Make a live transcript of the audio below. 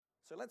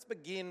So let's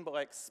begin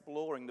by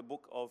exploring the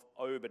book of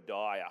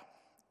Obadiah.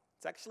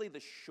 It's actually the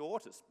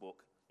shortest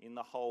book in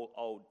the whole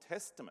Old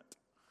Testament.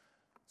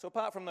 So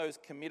apart from those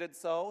committed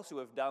souls who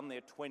have done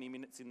their 20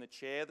 minutes in the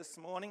chair this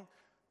morning,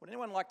 would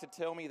anyone like to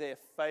tell me their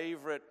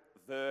favourite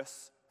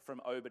verse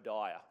from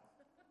Obadiah?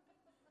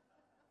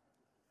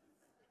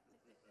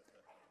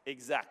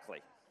 Exactly.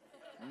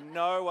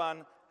 No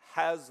one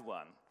has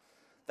one.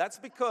 That's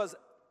because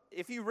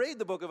if you read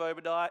the book of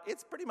Obadiah,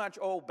 it's pretty much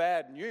all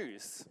bad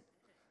news.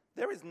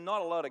 There is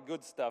not a lot of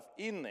good stuff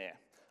in there.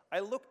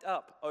 I looked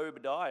up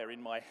Obadiah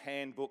in my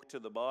handbook to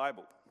the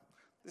Bible.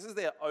 This is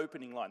their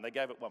opening line. They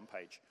gave it one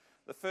page.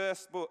 The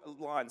first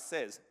line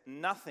says,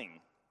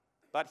 "Nothing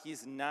but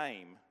his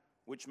name,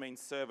 which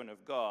means servant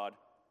of God,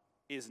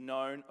 is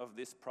known of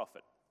this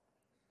prophet."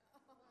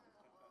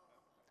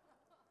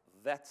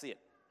 That's it.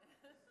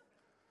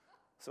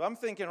 So I'm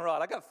thinking, right,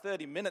 I got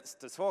 30 minutes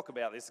to talk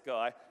about this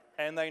guy,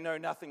 and they know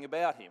nothing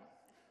about him.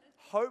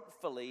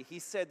 Hopefully, he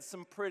said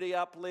some pretty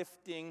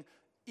uplifting,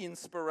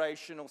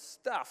 inspirational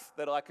stuff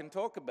that I can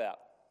talk about.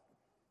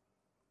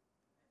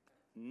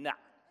 Nah.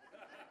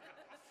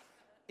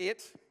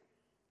 It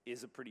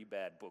is a pretty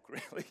bad book,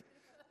 really.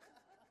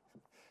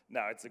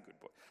 No, it's a good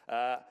book.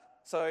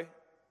 So,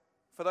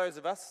 for those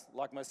of us,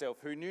 like myself,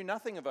 who knew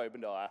nothing of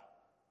Obadiah,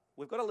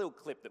 we've got a little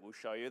clip that we'll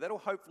show you. That'll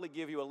hopefully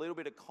give you a little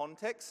bit of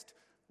context.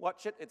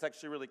 Watch it, it's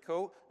actually really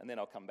cool, and then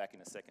I'll come back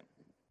in a second.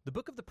 The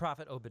book of the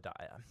prophet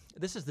Obadiah.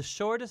 This is the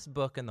shortest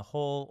book in the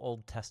whole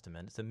Old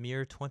Testament. It's a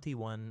mere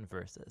 21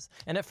 verses.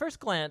 And at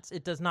first glance,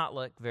 it does not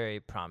look very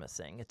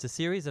promising. It's a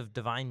series of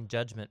divine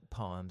judgment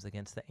poems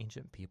against the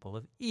ancient people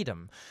of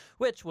Edom,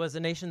 which was a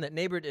nation that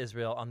neighbored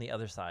Israel on the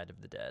other side of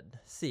the Dead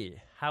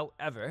Sea.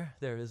 However,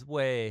 there is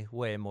way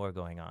more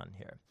going on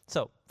here.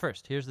 So,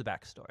 first, here's the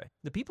backstory.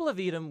 The people of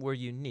Edom were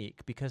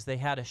unique because they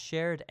had a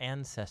shared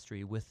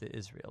ancestry with the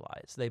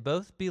Israelites. They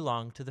both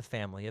belonged to the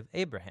family of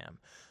Abraham,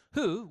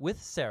 who,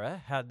 with Sarah,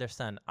 had their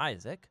son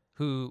Isaac,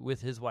 who,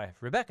 with his wife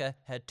Rebekah,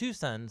 had two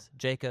sons,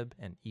 Jacob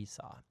and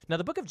Esau. Now,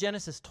 the book of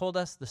Genesis told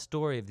us the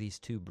story of these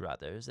two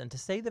brothers, and to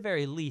say the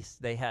very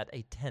least, they had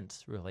a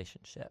tense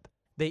relationship.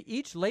 They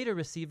each later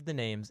received the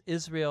names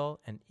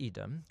Israel and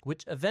Edom,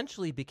 which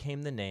eventually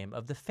became the name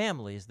of the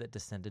families that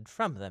descended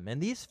from them.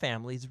 And these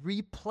families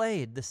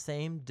replayed the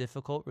same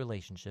difficult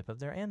relationship of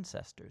their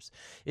ancestors.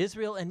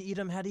 Israel and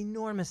Edom had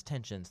enormous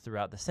tensions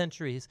throughout the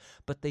centuries,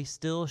 but they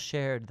still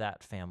shared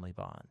that family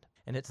bond.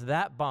 And it's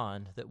that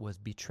bond that was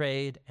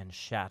betrayed and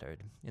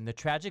shattered in the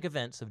tragic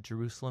events of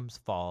Jerusalem's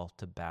fall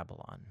to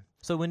Babylon.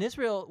 So when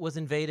Israel was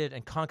invaded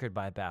and conquered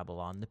by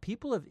Babylon, the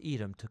people of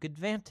Edom took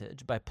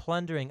advantage by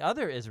plundering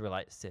other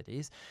Israelite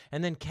cities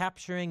and then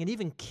capturing and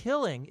even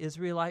killing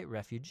Israelite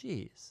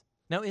refugees.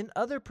 Now, in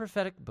other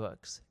prophetic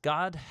books,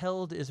 God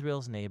held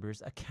Israel's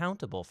neighbors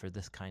accountable for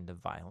this kind of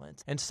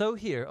violence. And so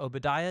here,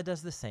 Obadiah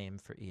does the same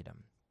for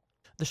Edom.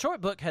 The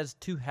short book has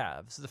two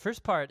halves. The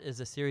first part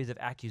is a series of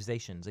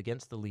accusations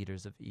against the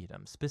leaders of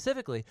Edom,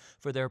 specifically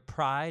for their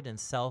pride and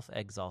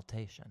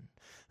self-exaltation.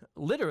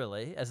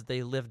 Literally, as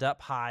they lived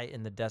up high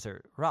in the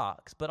desert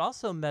rocks, but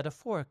also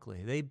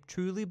metaphorically, they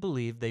truly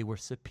believed they were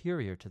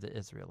superior to the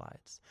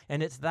Israelites.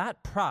 And it's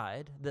that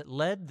pride that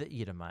led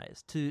the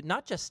Edomites to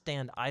not just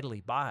stand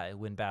idly by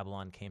when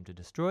Babylon came to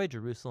destroy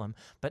Jerusalem,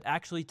 but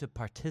actually to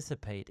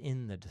participate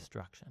in the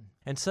destruction.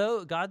 And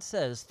so God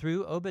says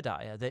through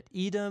Obadiah that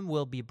Edom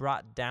will be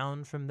brought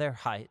down from their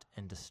height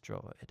and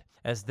destroyed.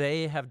 As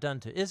they have done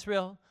to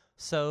Israel,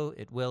 so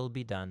it will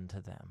be done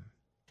to them.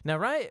 Now,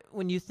 right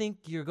when you think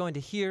you're going to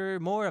hear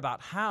more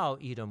about how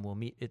Edom will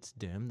meet its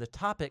doom, the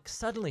topic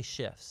suddenly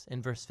shifts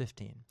in verse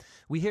 15.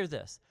 We hear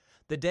this: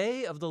 "The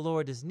day of the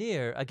Lord is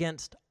near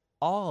against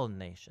all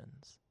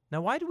nations." Now,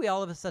 why do we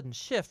all of a sudden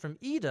shift from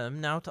Edom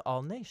now to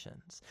all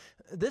nations?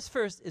 This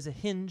verse is a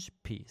hinge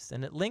piece,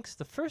 and it links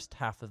the first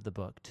half of the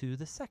book to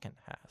the second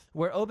half,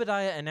 where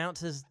Obadiah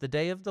announces the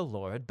day of the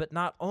Lord, but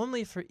not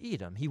only for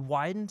Edom. He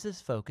widens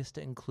his focus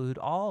to include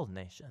all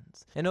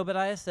nations. And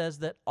Obadiah says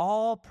that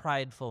all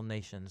prideful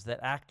nations that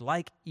act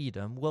like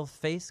Edom will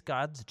face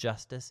God's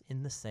justice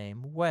in the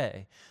same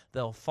way.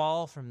 They'll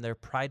fall from their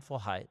prideful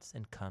heights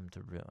and come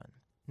to ruin.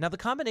 Now, the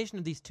combination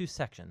of these two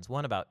sections,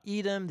 one about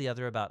Edom, the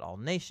other about all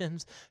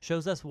nations,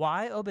 shows us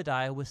why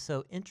Obadiah was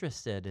so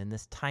interested in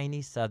this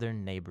tiny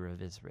southern neighbor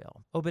of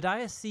Israel.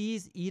 Obadiah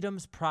sees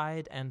Edom's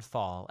pride and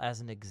fall as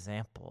an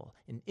example,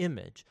 an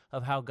image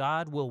of how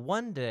God will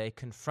one day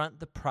confront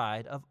the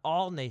pride of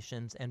all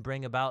nations and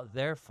bring about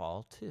their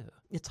fall too.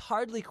 It's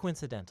hardly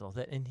coincidental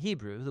that in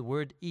Hebrew, the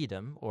word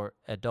Edom, or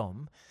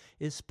Edom,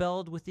 is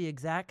spelled with the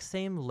exact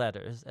same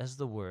letters as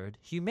the word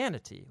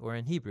humanity, or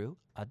in Hebrew,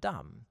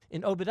 Adam.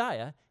 In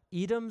Obadiah,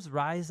 Edom's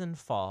rise and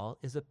fall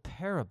is a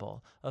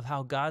parable of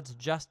how God's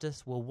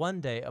justice will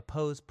one day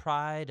oppose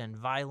pride and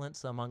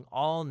violence among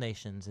all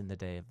nations in the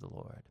day of the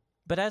Lord.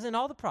 But as in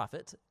all the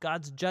prophets,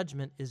 God's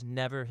judgment is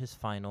never his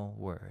final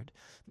word.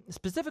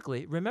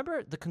 Specifically,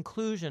 remember the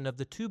conclusion of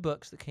the two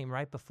books that came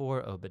right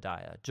before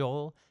Obadiah,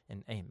 Joel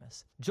and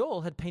Amos.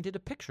 Joel had painted a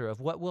picture of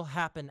what will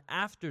happen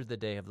after the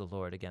day of the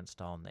Lord against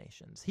all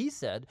nations. He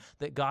said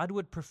that God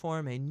would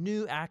perform a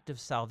new act of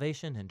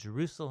salvation in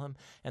Jerusalem,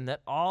 and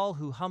that all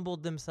who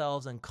humbled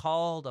themselves and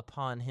called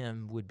upon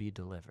him would be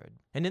delivered.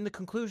 And in the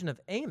conclusion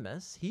of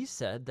Amos, he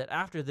said that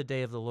after the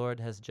day of the Lord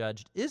has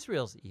judged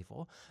Israel's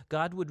evil,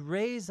 God would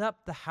raise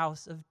up the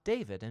house of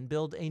David and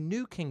build a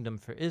new kingdom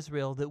for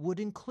Israel that would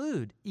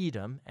include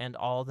Edom and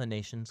all the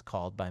nations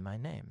called by my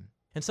name.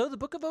 And so the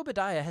book of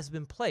Obadiah has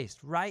been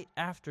placed right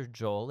after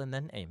Joel and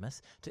then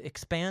Amos to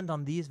expand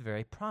on these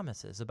very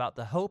promises about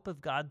the hope of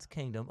God's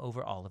kingdom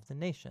over all of the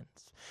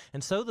nations.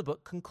 And so the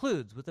book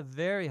concludes with a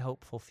very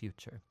hopeful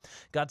future.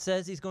 God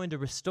says he's going to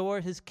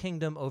restore his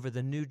kingdom over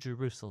the New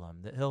Jerusalem,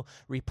 that he'll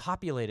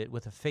repopulate it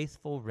with a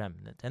faithful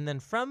remnant. And then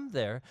from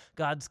there,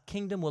 God's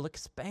kingdom will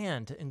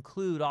expand to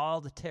include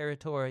all the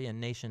territory and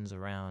nations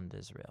around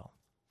Israel.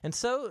 And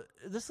so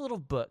this little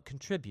book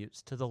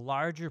contributes to the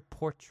larger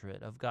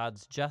portrait of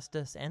God's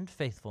justice and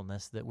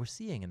faithfulness that we're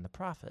seeing in the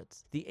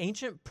prophets. The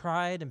ancient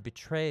pride and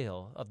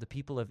betrayal of the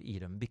people of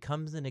Edom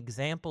becomes an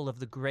example of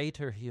the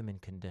greater human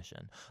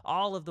condition,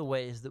 all of the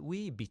ways that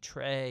we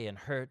betray and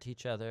hurt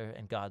each other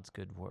in God's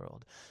good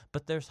world.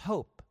 But there's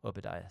hope,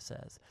 Obadiah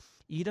says.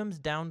 Edom's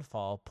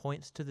downfall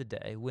points to the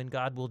day when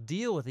God will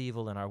deal with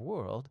evil in our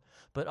world,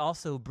 but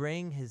also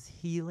bring his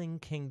healing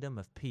kingdom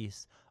of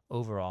peace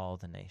over all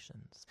the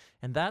nations.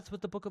 And that's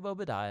what the book of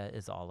Obadiah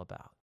is all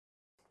about.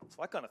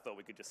 So I kind of thought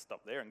we could just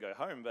stop there and go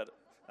home, but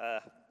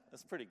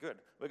that's pretty good.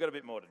 We've got a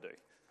bit more to do.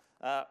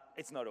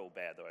 It's not all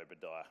bad though,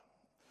 Obadiah.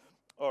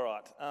 All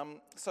right,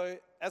 so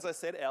as I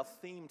said, our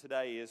theme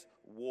today is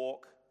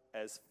walk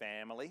as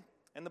family.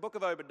 And the book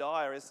of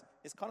Obadiah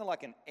is kind of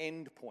like an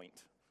end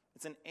point.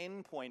 It's an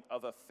end point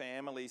of a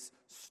family's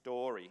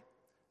story,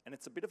 and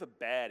it's a bit of a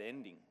bad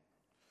ending.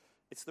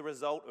 It's the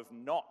result of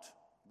not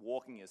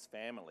walking as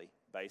family,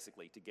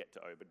 basically, to get to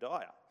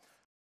Obadiah.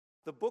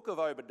 The book of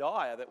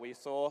Obadiah that we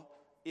saw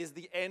is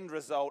the end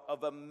result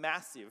of a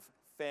massive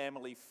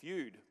family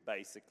feud,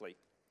 basically.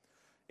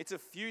 It's a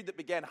feud that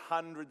began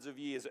hundreds of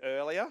years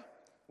earlier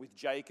with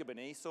Jacob and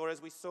Esau,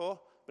 as we saw,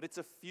 but it's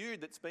a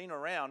feud that's been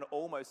around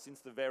almost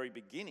since the very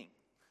beginning.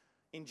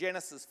 In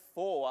Genesis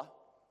 4,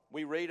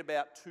 we read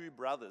about two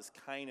brothers,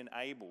 Cain and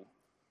Abel.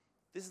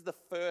 This is the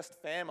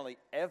first family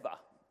ever,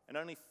 and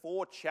only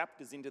 4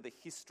 chapters into the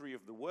history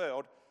of the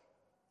world,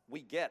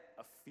 we get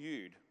a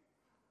feud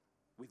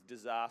with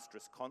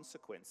disastrous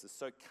consequences.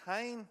 So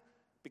Cain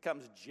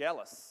becomes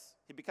jealous.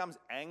 He becomes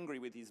angry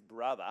with his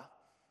brother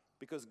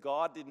because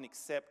God didn't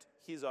accept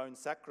his own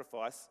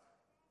sacrifice.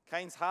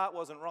 Cain's heart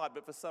wasn't right,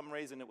 but for some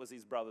reason it was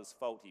his brother's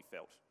fault, he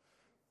felt.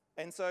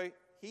 And so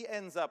he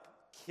ends up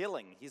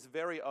killing his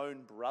very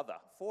own brother.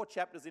 4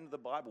 chapters into the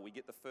Bible, we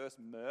get the first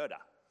murder.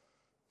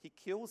 He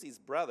kills his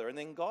brother, and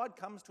then God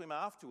comes to him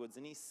afterwards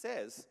and he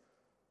says,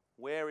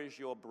 "Where is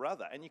your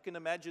brother?" And you can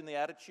imagine the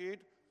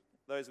attitude.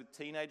 Those with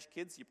teenage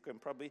kids, you can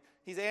probably...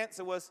 His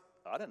answer was,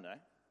 "I don't know.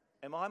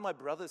 Am I my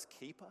brother's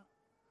keeper?"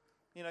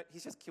 You know,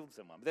 he's just killed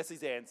someone, but that's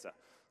his answer.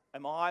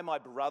 Am I my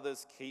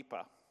brother's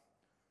keeper?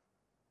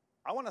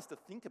 I want us to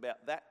think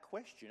about that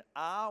question.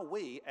 Are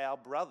we our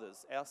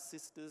brothers, our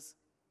sisters'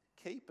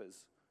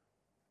 keepers?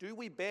 Do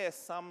we bear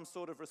some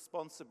sort of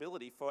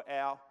responsibility for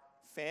our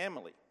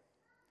family?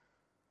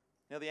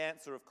 Now, the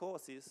answer, of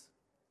course, is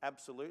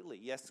absolutely,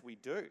 yes, we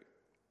do.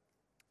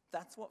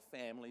 That's what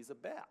family's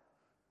about,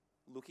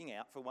 looking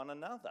out for one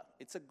another.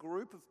 It's a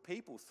group of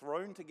people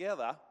thrown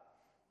together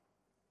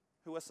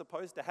who are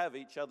supposed to have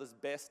each other's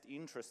best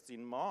interests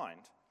in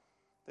mind.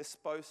 They're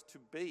supposed to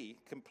be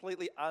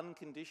completely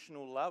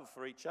unconditional love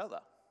for each other.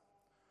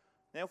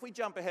 Now, if we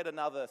jump ahead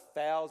another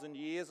 1,000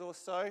 years or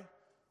so,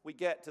 we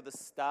get to the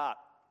start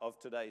of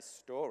today's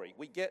story.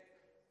 We get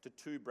to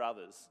 2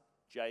 brothers,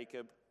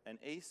 Jacob and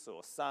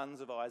Esau,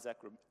 sons of Isaac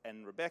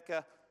and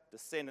Rebekah,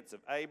 descendants of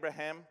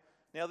Abraham.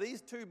 Now,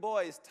 these 2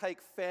 boys take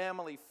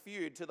family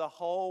feud to the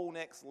whole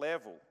next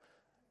level.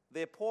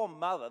 Their poor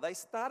mother, they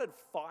started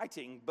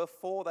fighting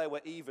before they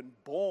were even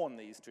born,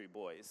 these 2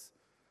 boys.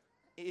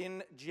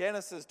 In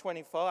Genesis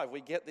 25,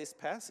 we get this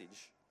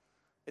passage.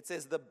 It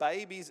says, "The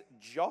babies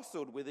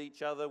jostled with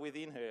each other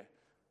within her."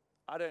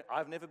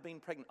 I've never been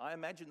pregnant. I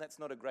imagine that's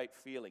not a great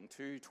feeling,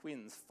 2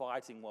 twins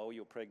fighting while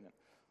you're pregnant.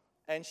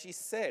 And she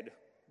said,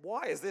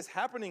 "Why is this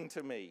happening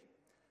to me?"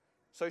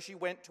 So she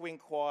went to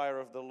inquire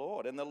of the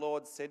Lord, and the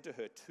Lord said to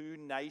her, "2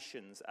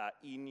 nations are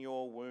in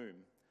your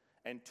womb,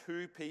 and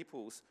 2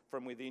 peoples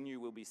from within you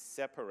will be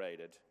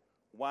separated.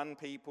 One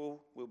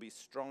people will be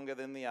stronger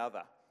than the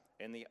other,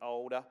 and the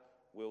older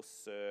will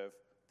serve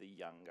the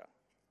younger."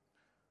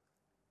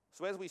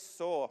 So as we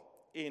saw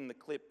in the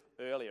clip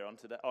earlier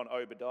on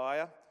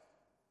Obadiah,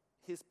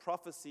 his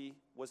prophecy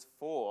was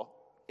for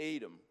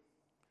Edom.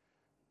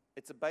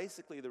 It's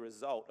basically the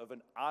result of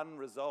an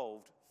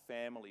unresolved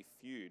family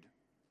feud.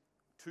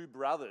 2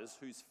 brothers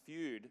whose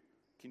feud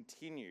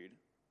continued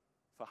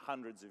for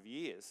hundreds of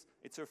years.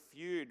 It's a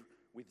feud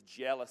with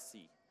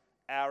jealousy,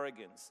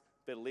 arrogance,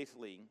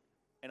 belittling,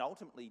 and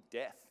ultimately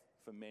death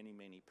for many,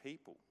 many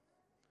people.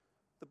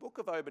 The book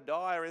of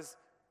Obadiah is,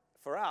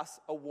 for us,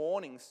 a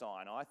warning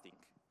sign, I think.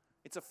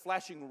 It's a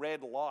flashing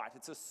red light.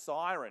 It's a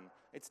siren.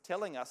 It's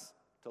telling us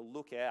to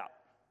look out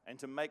and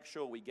to make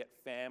sure we get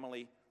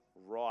family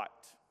right.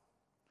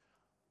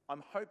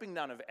 I'm hoping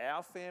none of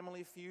our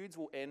family feuds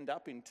will end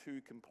up in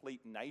two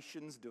complete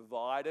nations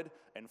divided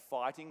and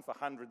fighting for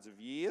hundreds of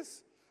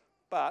years,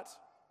 but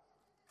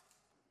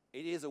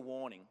it is a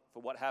warning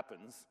for what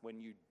happens when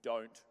you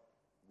don't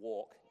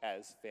walk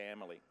as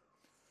family.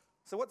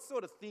 So what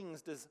sort of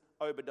things does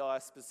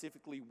Obadiah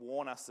specifically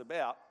warn us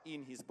about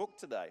in his book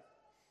today?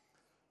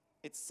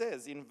 It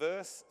says in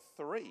verse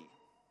 3,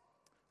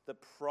 "The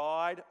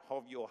pride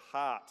of your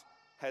heart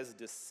has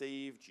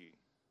deceived you."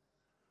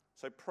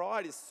 So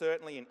pride is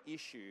certainly an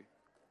issue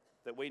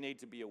that we need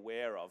to be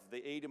aware of.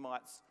 The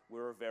Edomites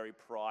were a very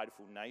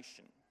prideful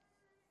nation.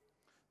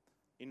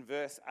 In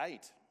verse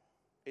 8,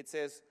 it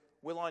says,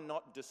 "Will I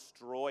not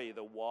destroy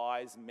the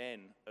wise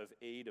men of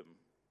Edom?"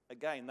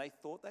 Again, they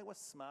thought they were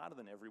smarter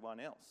than everyone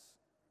else.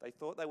 They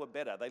thought they were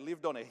better. They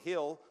lived on a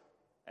hill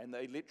and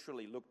they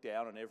literally looked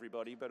down on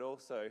everybody, but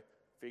also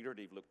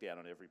figuratively looked down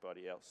on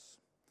everybody else.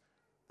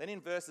 Then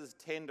in verses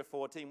 10 to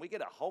 14, we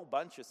get a whole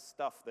bunch of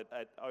stuff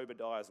that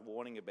Obadiah is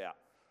warning about.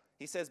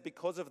 He says,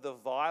 "Because of the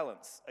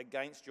violence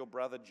against your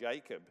brother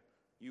Jacob,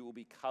 you will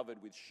be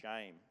covered with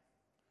shame.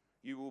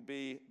 You will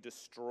be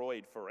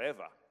destroyed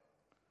forever.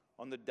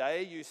 On the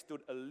day you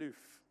stood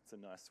aloof," it's a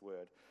nice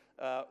word,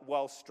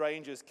 "while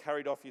strangers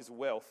carried off his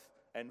wealth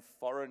and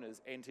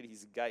foreigners entered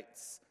his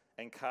gates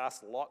and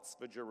cast lots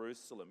for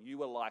Jerusalem, you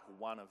were like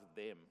one of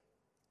them.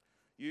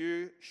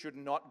 You should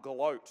not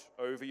gloat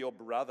over your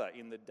brother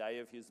in the day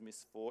of his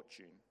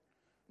misfortune,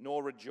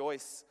 nor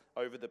rejoice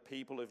over the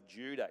people of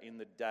Judah in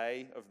the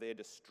day of their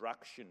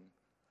destruction,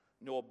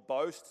 nor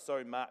boast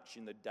so much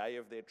in the day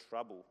of their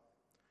trouble.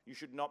 You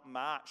should not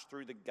march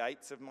through the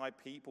gates of my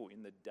people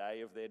in the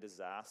day of their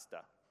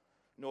disaster,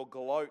 nor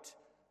gloat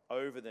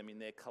over them in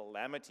their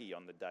calamity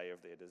on the day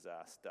of their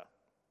disaster,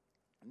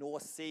 nor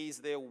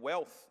seize their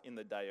wealth in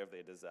the day of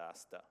their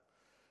disaster.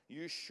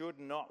 You should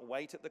not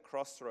wait at the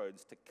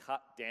crossroads to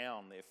cut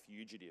down their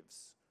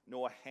fugitives,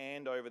 nor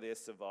hand over their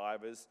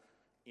survivors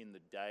in the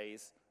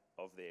days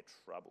of their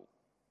trouble."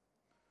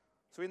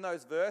 So in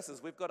those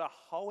verses, we've got a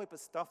whole heap of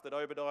stuff that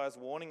Obadiah is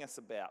warning us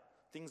about.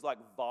 Things like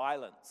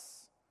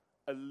violence,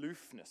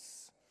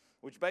 aloofness,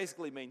 which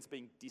basically means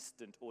being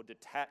distant or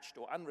detached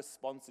or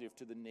unresponsive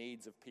to the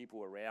needs of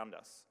people around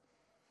us.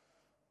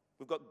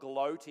 We've got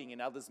gloating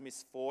in others'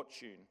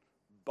 misfortune,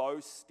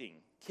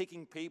 boasting,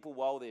 kicking people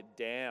while they're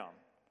down,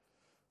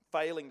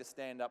 failing to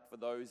stand up for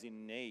those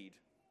in need,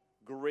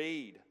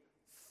 greed,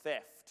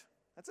 theft.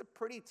 That's a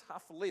pretty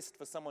tough list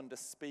for someone to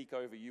speak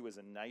over you as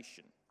a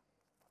nation.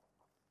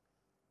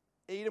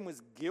 Edom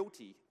was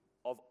guilty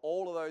of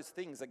all of those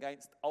things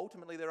against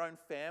ultimately their own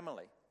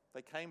family.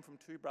 They came from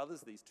two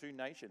brothers, these two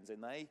nations,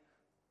 and they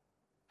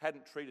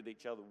hadn't treated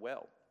each other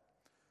well.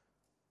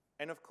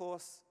 And of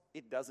course,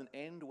 it doesn't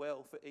end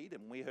well for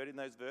Edom. We heard in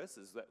those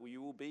verses that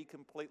you will be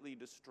completely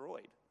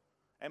destroyed.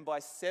 And by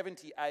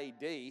 70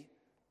 AD,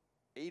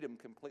 Edom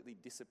completely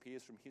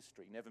disappears from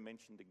history, never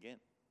mentioned again.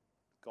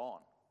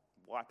 Gone,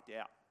 wiped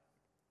out.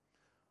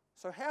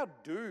 So how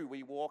do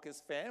we walk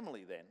as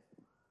family then?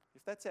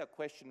 If that's our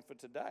question for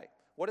today.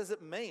 What does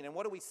it mean? And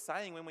what are we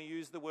saying when we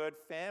use the word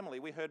family?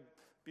 We heard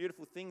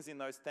beautiful things in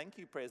those thank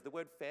you prayers. The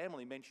word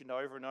family mentioned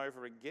over and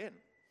over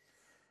again.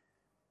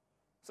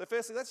 So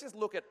firstly, let's just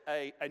look at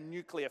a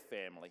nuclear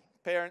family,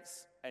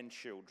 parents and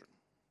children.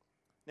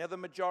 Now, the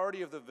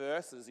majority of the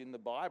verses in the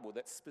Bible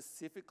that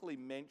specifically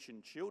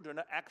mention children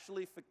are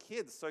actually for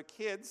kids. So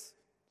kids,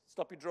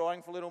 stop your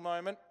drawing for a little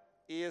moment,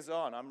 ears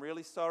on. I'm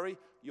really sorry,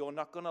 you're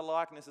not going to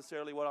like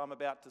necessarily what I'm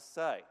about to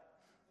say,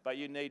 but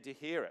you need to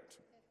hear it.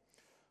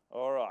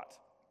 All right.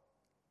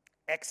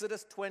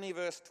 Exodus 20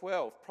 verse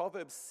 12,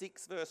 Proverbs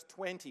 6 verse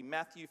 20,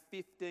 Matthew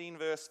 15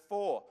 verse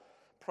 4,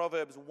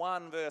 Proverbs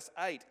 1 verse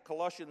 8,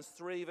 Colossians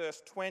 3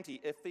 verse 20,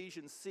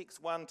 Ephesians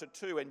 6 1 to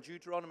 2, and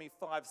Deuteronomy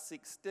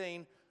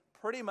 5:16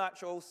 pretty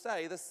much all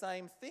say the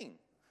same thing.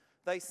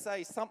 They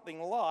say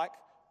something like,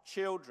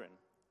 children,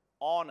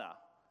 honour,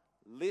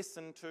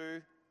 listen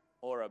to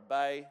or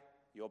obey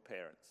your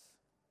parents.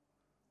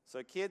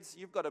 So kids,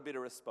 you've got a bit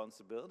of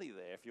responsibility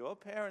there. If your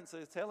parents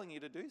are telling you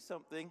to do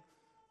something,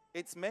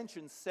 it's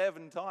mentioned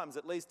 7 times,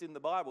 at least in the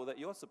Bible, that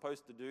you're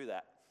supposed to do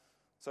that.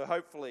 So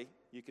hopefully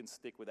you can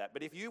stick with that.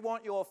 But if you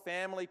want your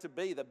family to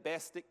be the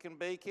best it can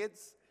be,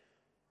 kids,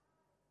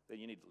 then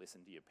you need to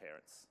listen to your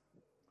parents.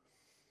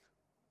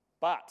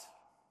 But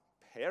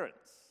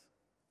parents,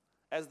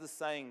 as the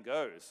saying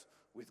goes,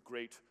 with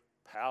great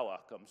power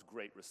comes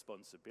great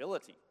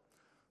responsibility.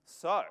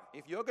 So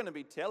if you're going to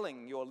be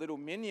telling your little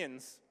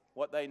minions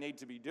what they need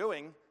to be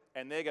doing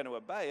and they're going to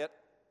obey it,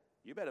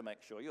 you better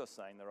make sure you're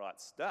saying the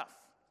right stuff.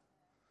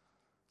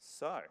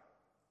 So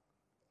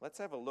let's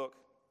have a look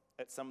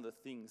at some of the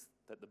things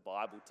that the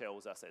Bible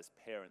tells us as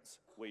parents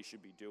we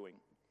should be doing.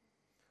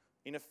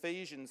 In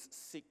Ephesians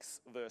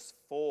 6, verse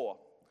 4,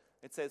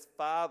 it says,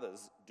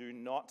 "Fathers, do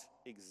not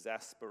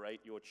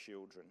exasperate your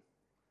children.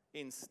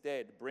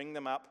 Instead, bring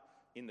them up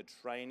in the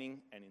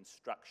training and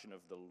instruction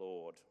of the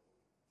Lord."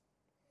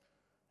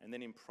 And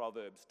then in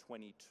Proverbs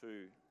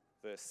 22,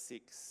 verse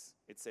 6,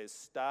 it says,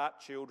 "Start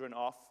children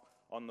off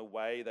on the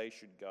way they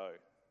should go,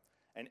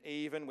 and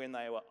even when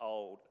they are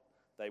old,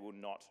 they will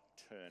not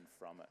turn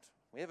from it."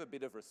 We have a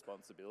bit of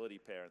responsibility,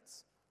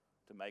 parents,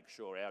 to make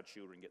sure our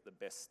children get the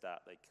best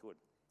start they could.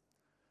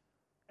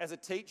 As a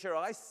teacher,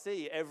 I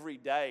see every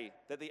day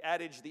that the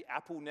adage, "the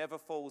apple never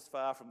falls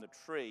far from the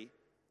tree,"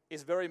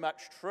 is very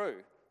much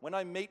true. When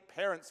I meet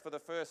parents for the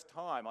first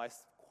time, I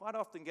quite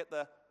often get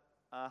the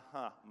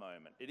aha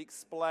moment. It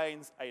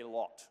explains a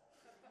lot.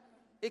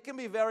 It can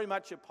be very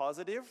much a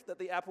positive that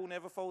the apple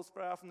never falls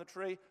far from the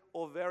tree,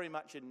 or very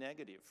much a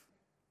negative.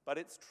 But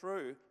it's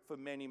true for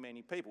many,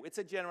 many people. It's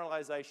a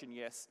generalization,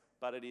 yes,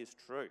 but it is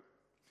true.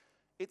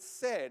 It's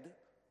said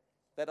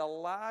that a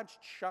large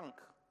chunk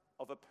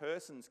of a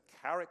person's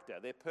character,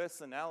 their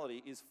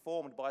personality, is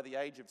formed by the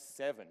age of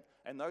 7,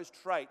 and those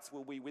traits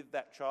will be with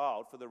that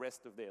child for the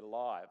rest of their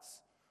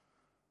lives.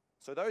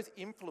 So those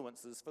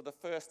influences for the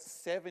first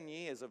 7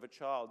 years of a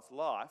child's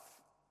life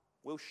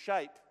will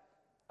shape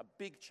a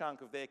big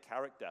chunk of their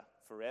character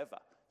forever.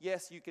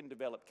 Yes, you can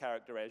develop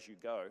character as you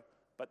go,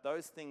 but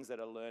those things that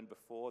are learned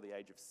before the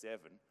age of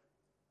 7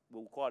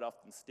 will quite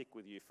often stick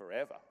with you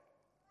forever.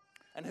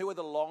 And who are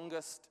the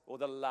longest or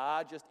the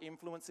largest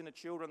influence in a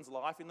children's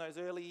life in those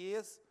early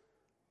years?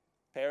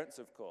 Parents,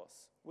 of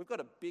course. We've got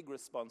a big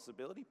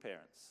responsibility,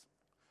 parents.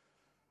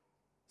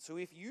 So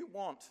if you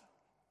want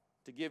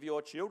to give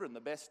your children the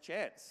best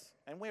chance,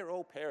 and we're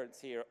all parents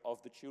here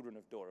of the children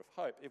of Door of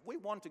Hope, if we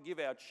want to give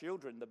our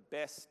children the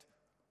best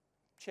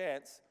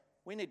chance,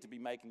 we need to be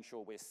making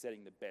sure we're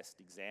setting the best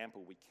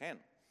example we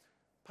can.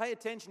 Pay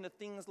attention to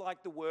things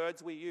like the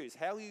words we use,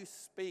 how you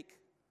speak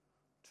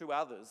to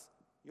others.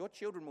 Your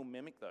children will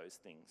mimic those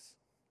things.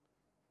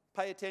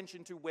 Pay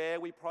attention to where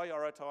we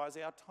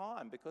prioritise our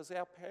time, because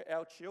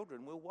our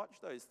children will watch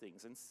those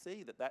things and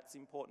see that that's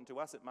important to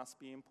us. It must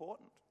be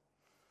important.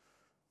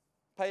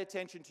 Pay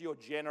attention to your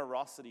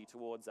generosity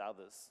towards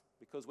others,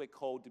 because we're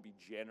called to be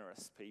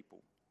generous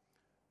people.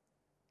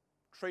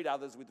 Treat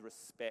others with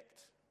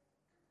respect.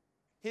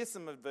 Here's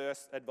some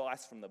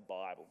advice from the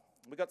Bible.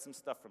 We got some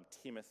stuff from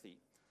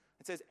Timothy.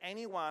 It says,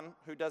 "Anyone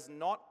who does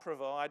not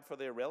provide for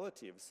their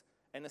relatives,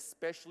 and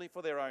especially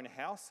for their own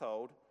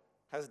household,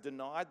 has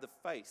denied the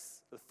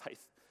faith,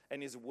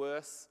 and is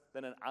worse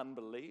than an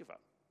unbeliever."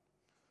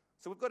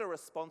 So we've got a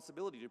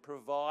responsibility to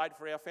provide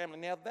for our family.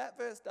 Now, that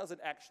verse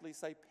doesn't actually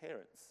say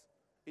parents.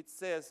 It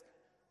says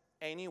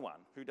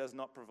anyone who does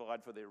not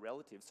provide for their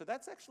relatives. So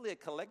that's actually a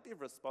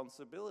collective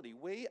responsibility.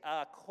 We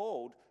are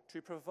called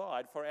to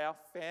provide for our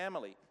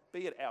family,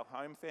 be it our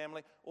home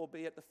family or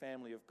be it the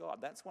family of God.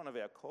 That's one of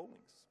our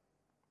callings.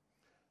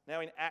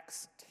 Now in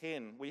Acts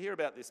 10, we hear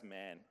about this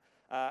man.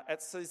 At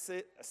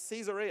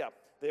Caesarea,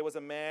 there was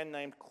a man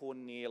named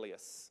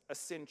Cornelius, a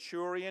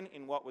centurion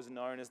in what was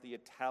known as the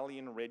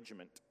Italian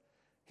regiment.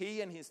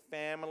 He and his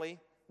family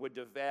were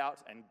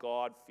devout and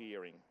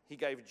God-fearing. He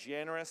gave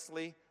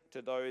generously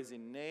to those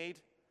in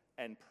need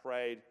and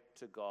prayed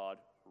to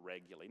God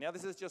regularly. Now,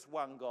 this is just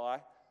one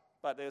guy,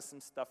 but there's some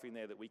stuff in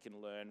there that we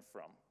can learn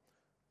from.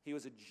 He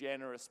was a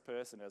generous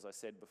person, as I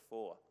said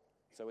before,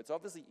 so it's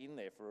obviously in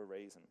there for a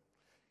reason.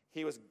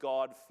 He was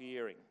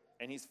God-fearing,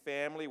 and his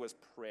family was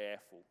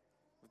prayerful.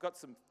 We've got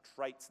some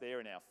traits there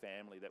in our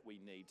family that we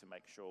need to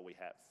make sure we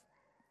have.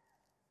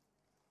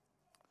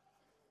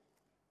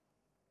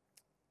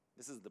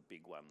 This is the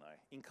big one, though.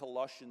 In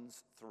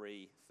Colossians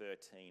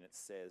 3:13, it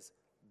says,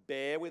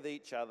 "Bear with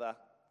each other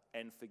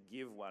and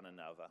forgive one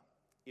another.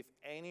 If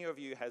any of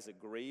you has a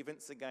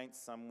grievance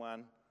against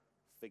someone,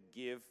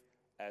 forgive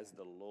as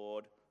the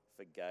Lord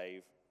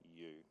forgave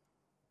you."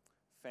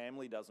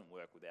 Family doesn't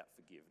work without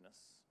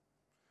forgiveness.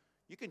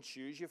 You can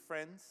choose your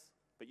friends,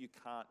 but you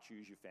can't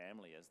choose your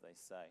family, as they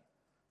say.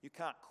 You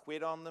can't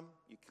quit on them.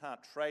 You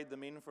can't trade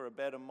them in for a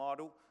better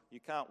model. You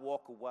can't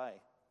walk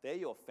away. They're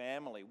your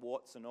family,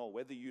 warts and all,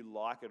 whether you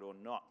like it or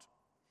not.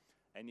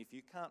 And if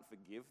you can't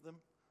forgive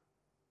them,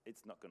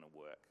 it's not going to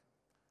work.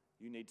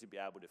 You need to be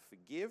able to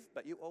forgive,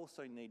 but you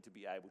also need to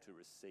be able to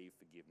receive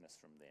forgiveness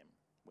from them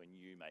when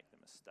you make the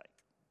mistake.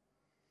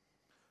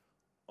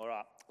 All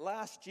right,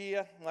 last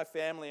year, my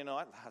family and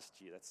I,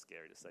 that's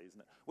scary to say, isn't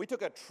it? We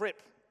took a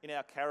trip in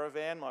our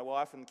caravan, my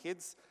wife and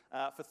kids,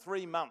 for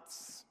 3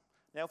 months.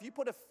 Now, if you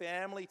put a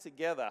family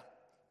together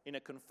in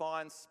a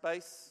confined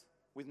space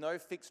with no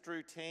fixed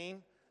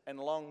routine and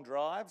long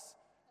drives,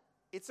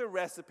 it's a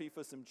recipe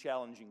for some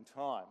challenging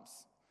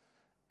times.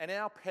 And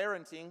our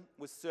parenting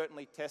was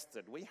certainly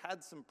tested. We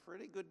had some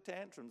pretty good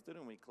tantrums,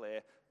 didn't we,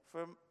 Claire?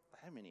 For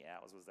how many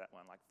hours was that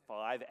one? Like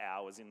 5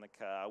 hours in the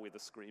car with a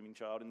screaming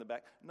child in the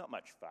back. Not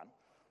much fun.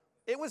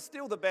 It was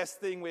still the best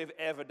thing we've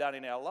ever done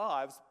in our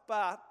lives,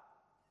 but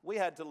we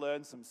had to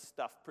learn some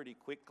stuff pretty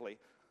quickly.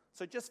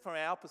 So just from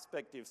our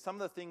perspective, some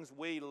of the things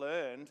we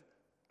learned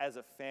as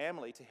a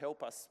family to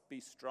help us be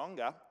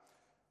stronger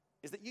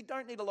is that you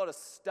don't need a lot of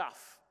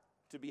stuff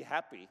to be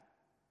happy.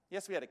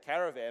 Yes, we had a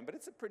caravan, but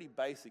it's a pretty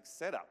basic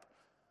setup.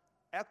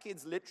 Our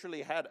kids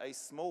literally had a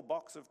small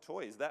box of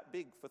toys that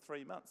big for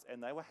 3 months,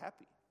 and they were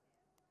happy.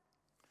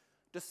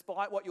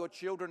 Despite what your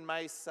children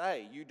may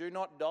say, you do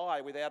not die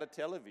without a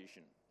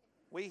television.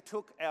 We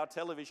took our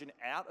television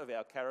out of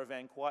our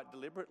caravan quite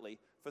deliberately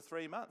for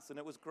 3 months, and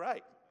it was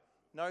great.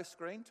 No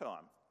screen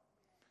time.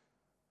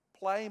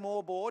 Play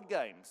more board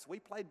games. We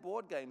played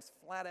board games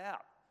flat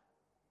out.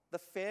 The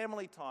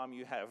family time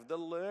you have, the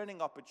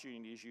learning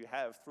opportunities you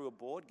have through a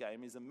board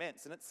game is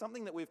immense, and it's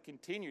something that we've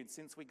continued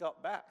since we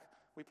got back.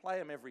 We play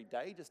them every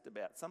day just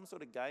about, some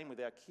sort of game with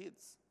our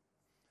kids.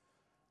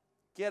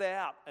 Get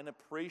out and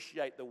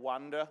appreciate the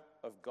wonder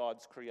of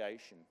God's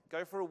creation.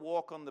 Go for a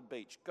walk on the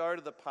beach. Go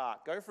to the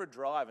park. Go for a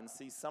drive and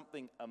see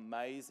something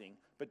amazing,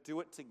 but do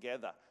it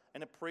together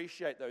and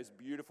appreciate those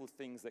beautiful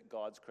things that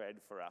God's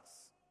created for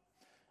us.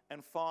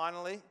 And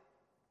finally,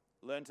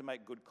 learn to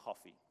make good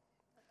coffee.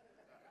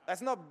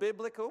 That's not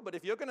biblical, but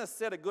if you're going to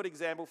set a good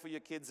example for your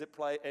kids, it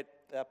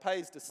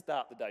pays to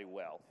start the day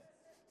well.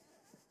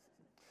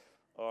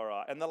 All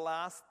right, and the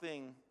last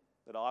thing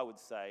that I would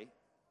say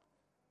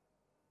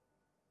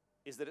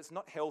is that it's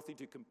not healthy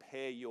to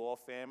compare your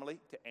family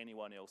to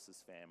anyone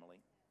else's family.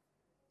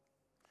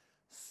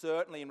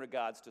 Certainly in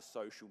regards to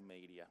social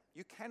media.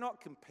 You cannot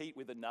compete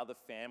with another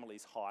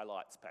family's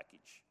highlights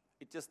package.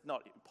 It's just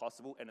not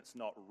possible, and it's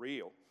not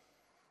real.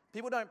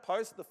 People don't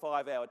post the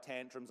 5-hour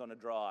tantrums on a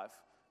drive.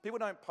 People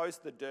don't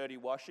post the dirty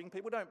washing.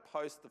 People don't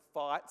post the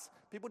fights.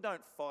 People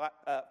don't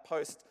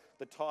post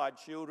the tired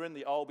children,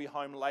 the I'll be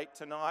home late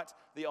tonight,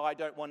 the I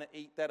don't want to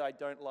eat that, I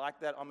don't like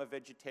that, I'm a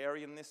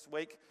vegetarian this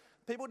week.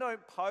 People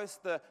don't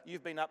post the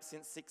you've been up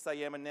since 6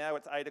 a.m. and now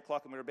it's 8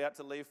 o'clock and we're about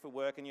to leave for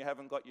work and you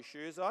haven't got your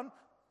shoes on.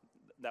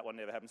 That one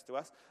never happens to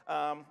us.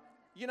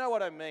 You know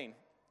what I mean.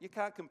 You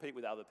can't compete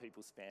with other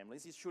people's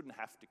families. You shouldn't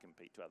have to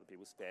compete to other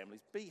people's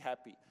families. Be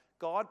happy.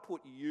 God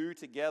put you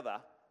together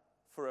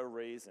for a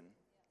reason.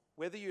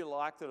 Whether you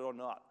liked it or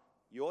not,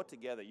 you're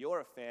together,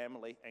 you're a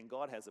family, and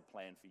God has a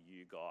plan for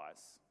you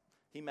guys.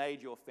 He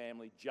made your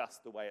family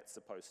just the way it's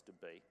supposed to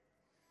be.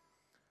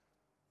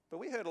 But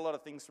we heard a lot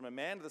of things from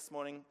Amanda this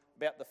morning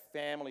about the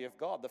family of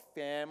God, the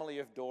family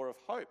of Door of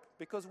Hope,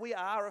 because we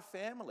are a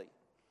family.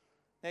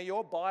 Now,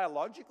 your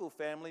biological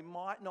family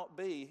might not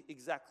be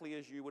exactly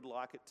as you would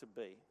like it to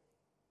be.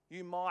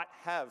 You might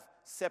have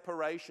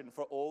separation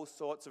for all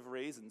sorts of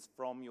reasons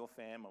from your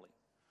family.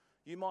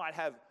 You might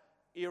have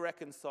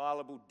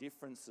irreconcilable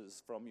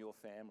differences from your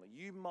family.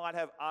 You might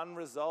have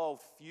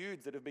unresolved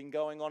feuds that have been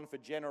going on for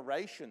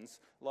generations,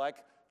 like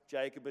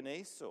Jacob and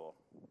Esau.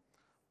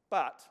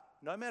 But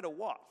no matter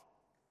what,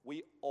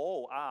 we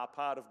all are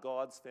part of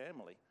God's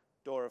family,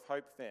 Door of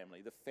Hope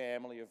family, the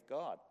family of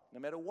God. No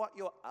matter what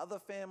your other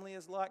family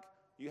is like,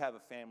 you have a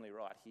family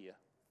right here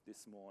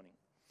this morning.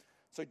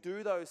 So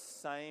do those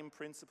same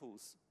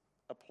principles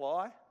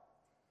apply?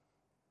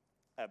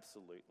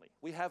 Absolutely.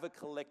 We have a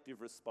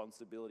collective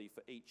responsibility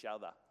for each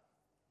other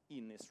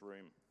in this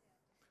room.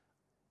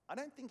 I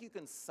don't think you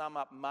can sum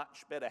up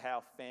much better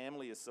how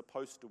family is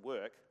supposed to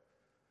work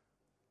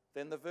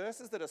than the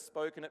verses that are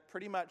spoken at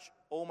pretty much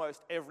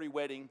almost every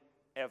wedding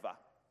ever.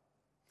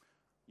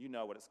 You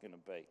know what it's going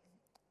to be.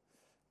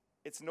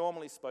 It's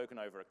normally spoken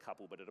over a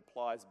couple, but it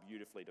applies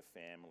beautifully to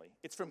family.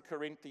 It's from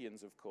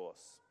Corinthians, of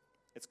course.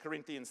 It's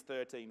Corinthians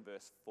 13,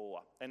 verse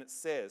 4. And it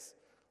says,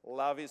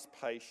 love is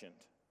patient.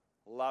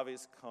 Love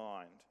is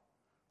kind.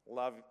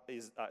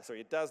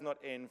 It does not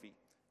envy.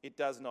 It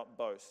does not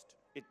boast.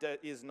 It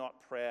is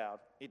not proud.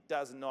 It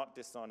does not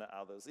dishonor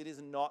others. It is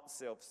not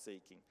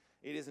self-seeking.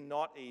 It is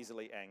not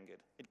easily angered.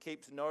 It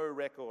keeps no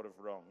record of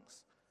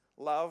wrongs.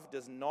 Love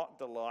does not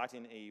delight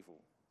in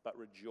evil, but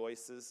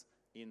rejoices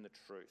in the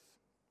truth.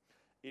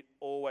 It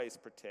always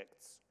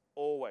protects,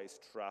 always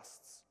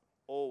trusts,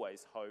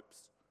 always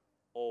hopes,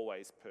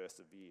 always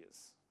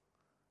perseveres.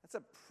 That's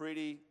a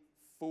pretty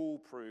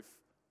foolproof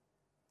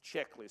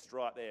checklist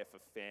right there for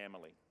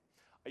family.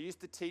 I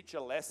used to teach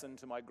a lesson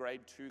to my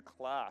grade 2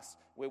 class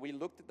where we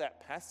looked at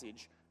that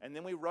passage and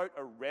then we wrote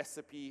a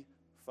recipe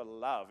for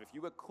love. If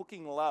you were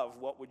cooking love,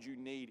 what would you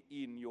need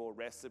in your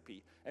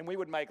recipe? And we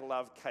would make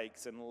love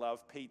cakes and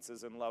love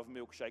pizzas and love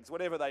milkshakes,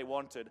 whatever they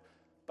wanted,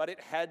 but it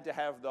had to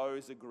have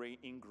those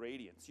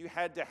ingredients. You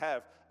had to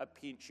have a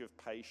pinch of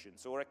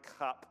patience or a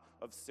cup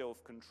of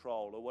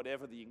self-control or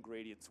whatever the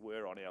ingredients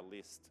were on our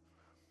list.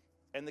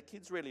 And the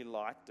kids really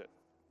liked it.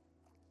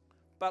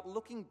 But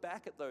looking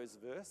back at those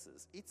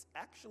verses, it's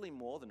actually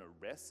more than a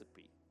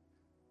recipe.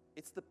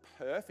 It's the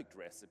perfect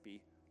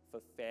recipe for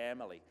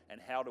family and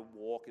how to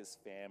walk as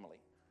family.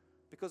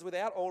 Because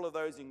without all of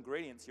those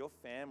ingredients, your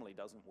family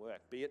doesn't work,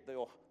 be it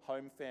your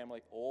home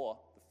family or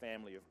the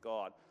family of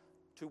God.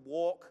 To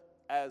walk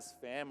as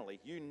family,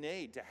 you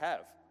need to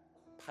have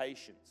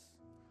patience.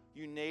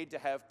 You need to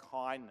have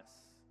kindness.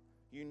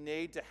 You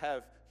need to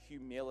have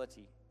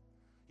humility.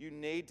 You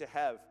need to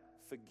have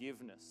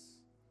forgiveness.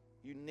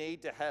 You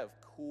need to have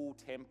cool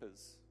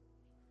tempers.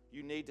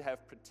 You need to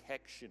have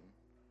protection,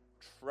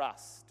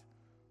 trust,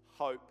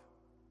 hope,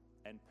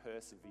 and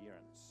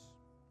perseverance.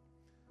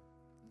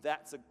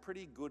 that's a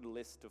pretty good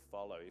list to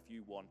follow if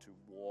you want to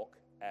walk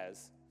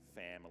as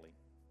family.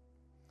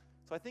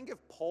 So I think if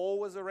Paul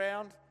was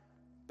around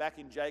back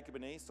in Jacob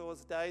and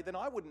Esau's day, then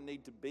I wouldn't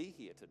need to be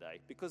here today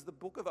because the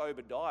book of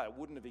Obadiah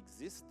wouldn't have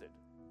existed.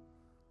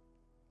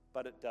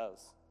 But it does.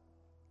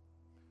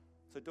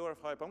 So Door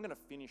of Hope, I'm going to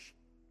finish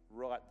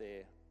right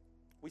there.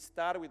 We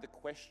started with the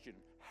question,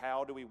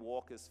 how do we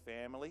walk as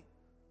family?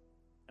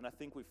 And I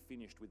think we've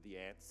finished with the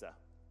answer.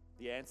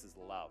 The answer's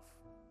love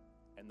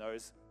and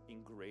those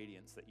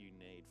ingredients that you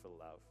need for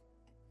love.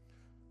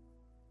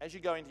 As you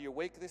go into your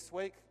week this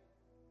week,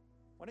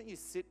 why don't you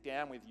sit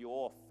down with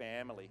your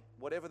family,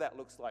 whatever that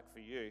looks like for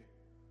you,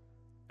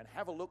 and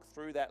have a look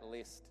through that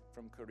list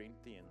from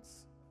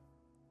Corinthians.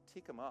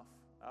 Tick them off.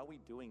 Are we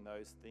doing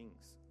those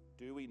things?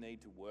 Do we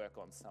need to work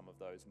on some of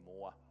those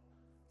more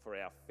for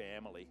our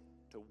family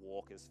to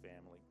walk as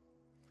family?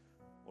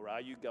 Or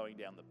are you going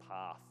down the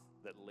path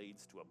that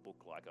leads to a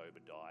book like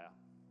Obadiah?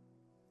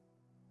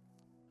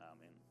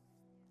 Amen.